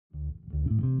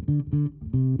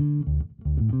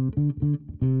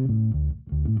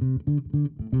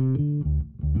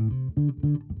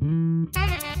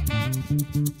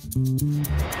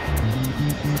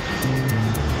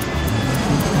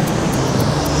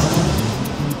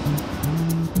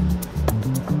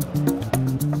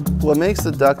What makes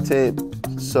the duct tape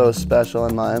so special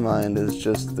in my mind is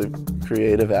just the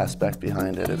creative aspect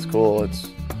behind it. It's cool.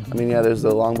 I mean, yeah, there's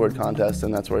the longboard contest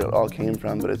and that's where it all came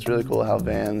from, but it's really cool how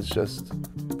Vans just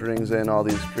brings in all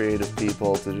these creative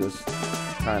people to just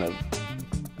kind of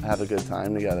have a good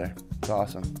time together. It's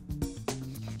awesome.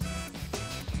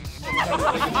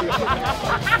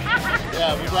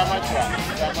 Yeah, we grab my truck.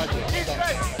 Grab my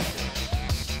truck.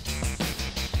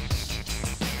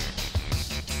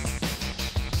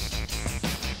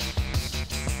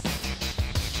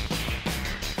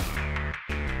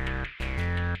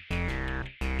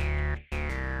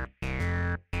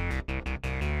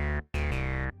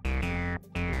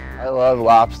 I love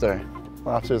lobster.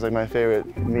 Lobster is like my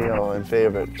favorite meal and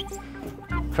favorite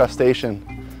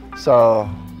crustacean. So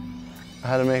I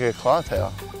had to make a claw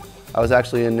tail. I was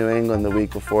actually in New England the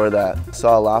week before that.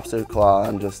 Saw a lobster claw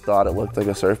and just thought it looked like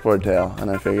a surfboard tail, and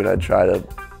I figured I'd try to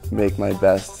make my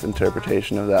best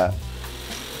interpretation of that.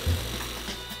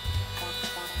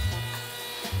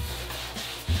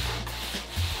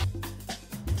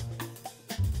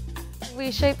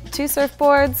 We shaped 2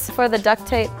 surfboards for the Duct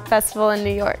Tape Festival in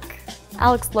New York.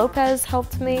 Alex Lopez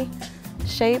helped me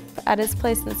shape at his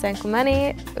place in San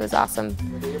Clemente. It was awesome.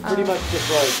 You're pretty much just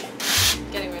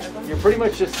like getting rid of them. You're pretty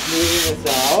much just smoothing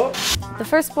this out. The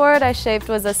first board I shaped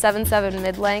was a 7/7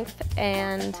 mid-length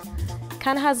and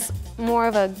kind of has more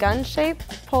of a gun shape,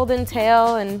 pulled in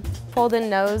tail and pulled in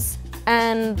nose.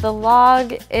 And the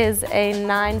log is a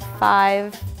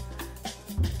 9/5,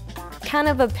 kind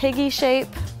of a piggy shape.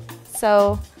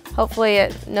 So hopefully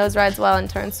it nose rides well and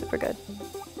turns super good.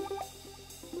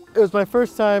 It was my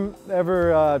first time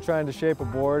ever trying to shape a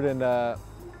board, and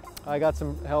I got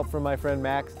some help from my friend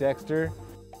Max Dexter.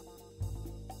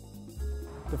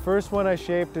 The first one I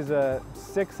shaped is a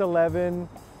 6/11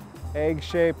 egg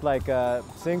shaped like a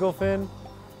single fin.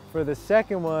 For the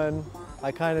second one,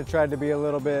 I kind of tried to be a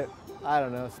little bit, I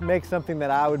don't know, make something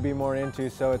that I would be more into.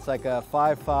 So it's like a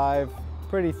 5/5,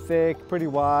 pretty thick, pretty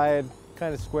wide,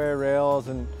 kind of square rails,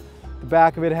 and the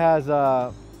back of it has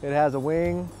a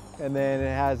wing, and then it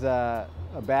has a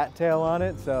bat tail on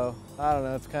it. So I don't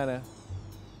know, it's kind of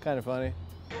funny.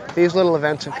 These little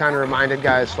events have kind of reminded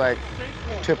guys like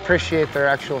to appreciate their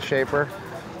actual shaper,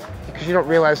 because you don't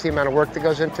realize the amount of work that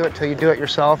goes into it till you do it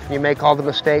yourself and you make all the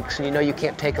mistakes and you know you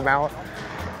can't take them out.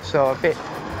 So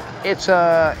it's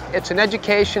an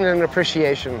education and an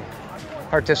appreciation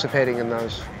participating in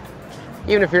those.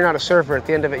 Even if you're not a surfer, at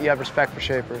the end of it you have respect for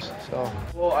shapers. So.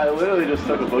 Well, I literally just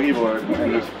took a boogie board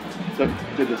and just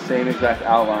did the same exact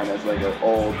outline as like an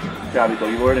old crappy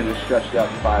boogie board and just stretched it out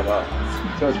to 5 up.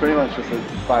 So it's pretty much just a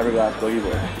fiberglass boogie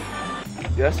board.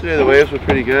 Yesterday the waves were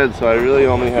pretty good, so I really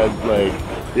only had like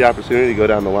the opportunity to go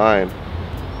down the line,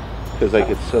 because like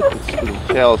the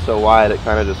tail is so wide it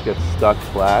kind of just gets stuck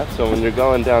flat. So when you're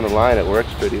going down the line it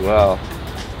works pretty well.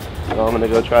 So I'm gonna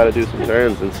go try to do some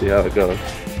turns and see how it goes.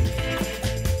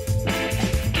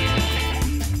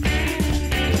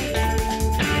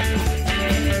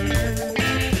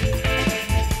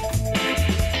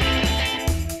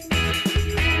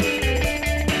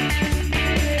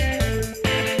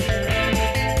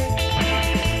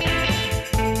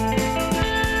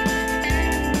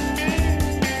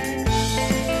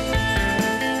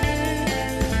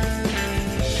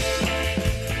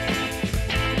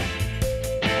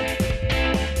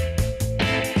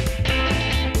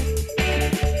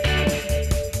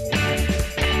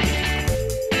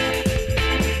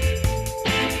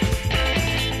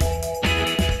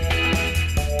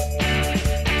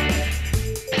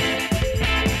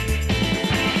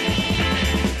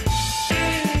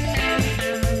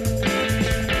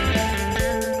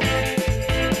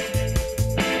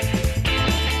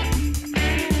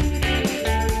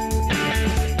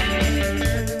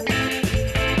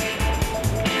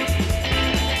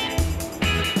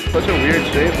 Such a weird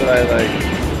shape that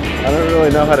I don't really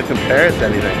know how to compare it to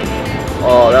anything.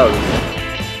 Oh, that was...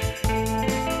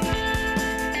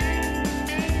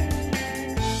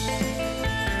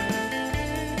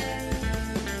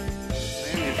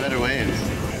 Maine needs better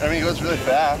waves. I mean, it goes really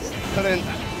fast. Couldn't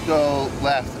go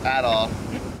left at all.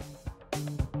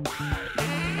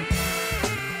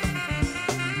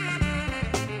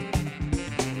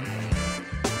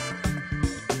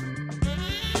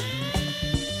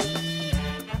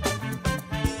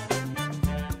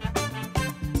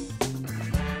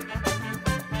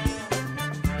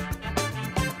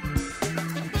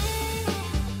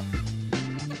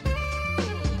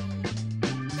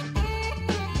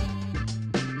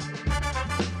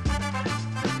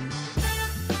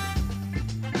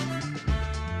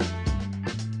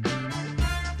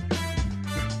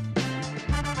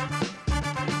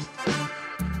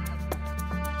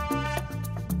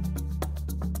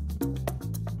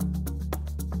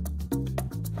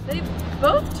 They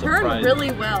both turn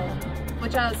really well,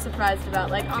 which I was surprised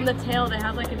about. Like on the tail, they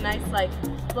have like a nice like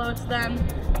flow to them,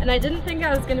 and I didn't think I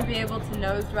was going to be able to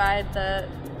nose ride the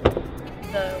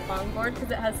longboard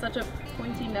because it has such a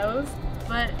pointy nose,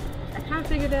 but I kind of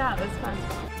figured it out. It was fun.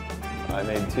 I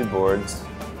made 2 boards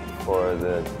for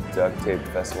the Duct Tape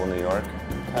Festival in New York.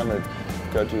 Kind of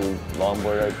go-to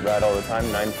longboard I ride all the time,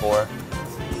 9.4.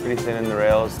 Pretty thin in the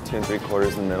rails, 2 3/4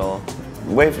 in the middle.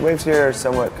 Waves here are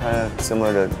somewhat kind of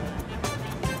similar to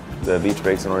the beach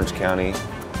breaks in Orange County,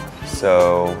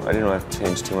 so I didn't have to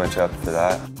change too much up for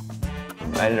that.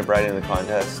 I ended up riding the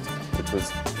contest, which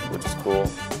was cool.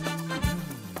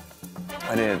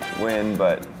 I didn't win,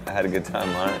 but I had a good time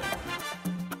on it.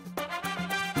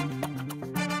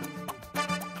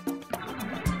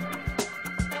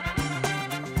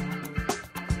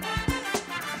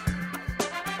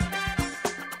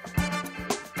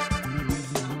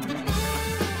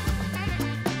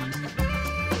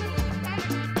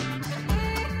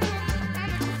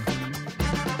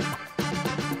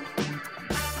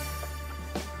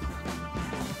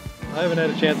 I haven't had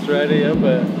a chance to ride it yet,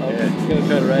 but I'm just going to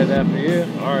try to ride it after you.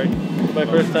 All right. It's my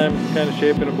first time kind of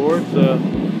shaping a board, so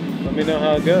let me know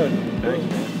how it goes. Thanks,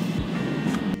 man.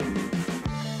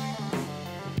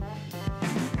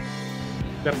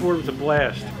 That board was a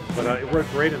blast, but it worked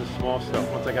great in the small stuff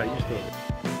once I got used to it.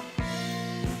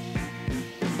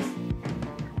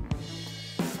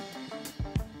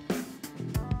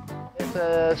 It's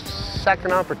a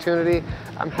second opportunity.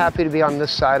 I'm happy to be on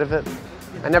this side of it.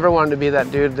 I never wanted to be that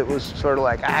dude that was sort of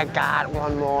like, I got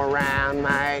one more round,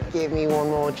 mate, give me one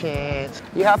more chance.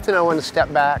 You have to know when to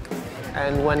step back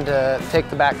and when to take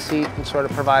the back seat and sort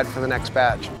of provide for the next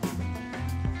batch.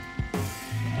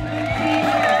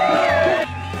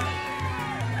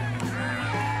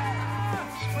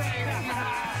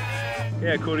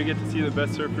 Yeah, cool to get to see the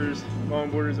best surfers,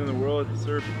 longboarders in the world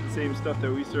surf the same stuff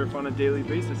that we surf on a daily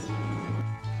basis.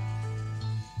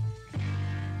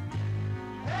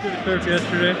 Did a surf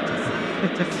yesterday.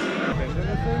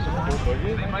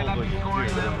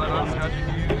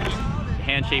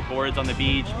 Hand-shaped boards on the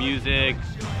beach, music,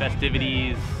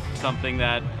 festivities, something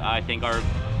that I think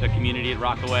the community at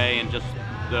Rockaway and just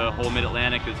the whole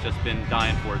Mid-Atlantic has just been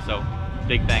dying for. So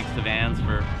big thanks to Vans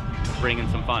for bringing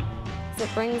some fun. It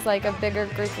brings like a bigger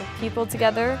group of people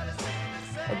together,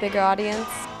 a bigger audience,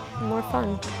 more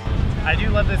fun. I do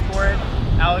love this board.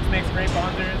 Alex makes great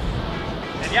sponsors.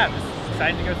 And yeah, just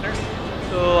excited to go surf.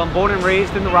 So I'm born and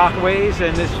raised in the Rockaways,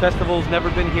 and this festival's never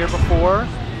been here before.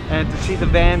 And to see the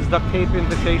Vans Duct Tape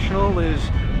Invitational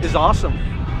is awesome.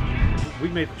 We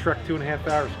made the trek 2.5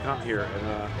 hours to come here,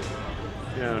 and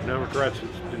you know, no regrets.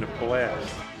 It's been a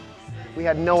blast. We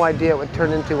had no idea it would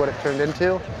turn into what it turned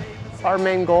into. Our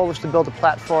main goal was to build a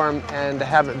platform and to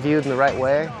have it viewed in the right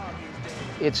way.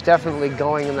 It's definitely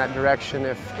going in that direction.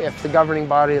 If the governing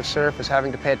body of surf is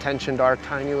having to pay attention to our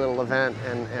tiny little event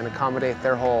and accommodate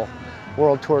their whole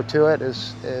world tour to it,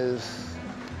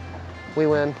 we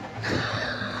win.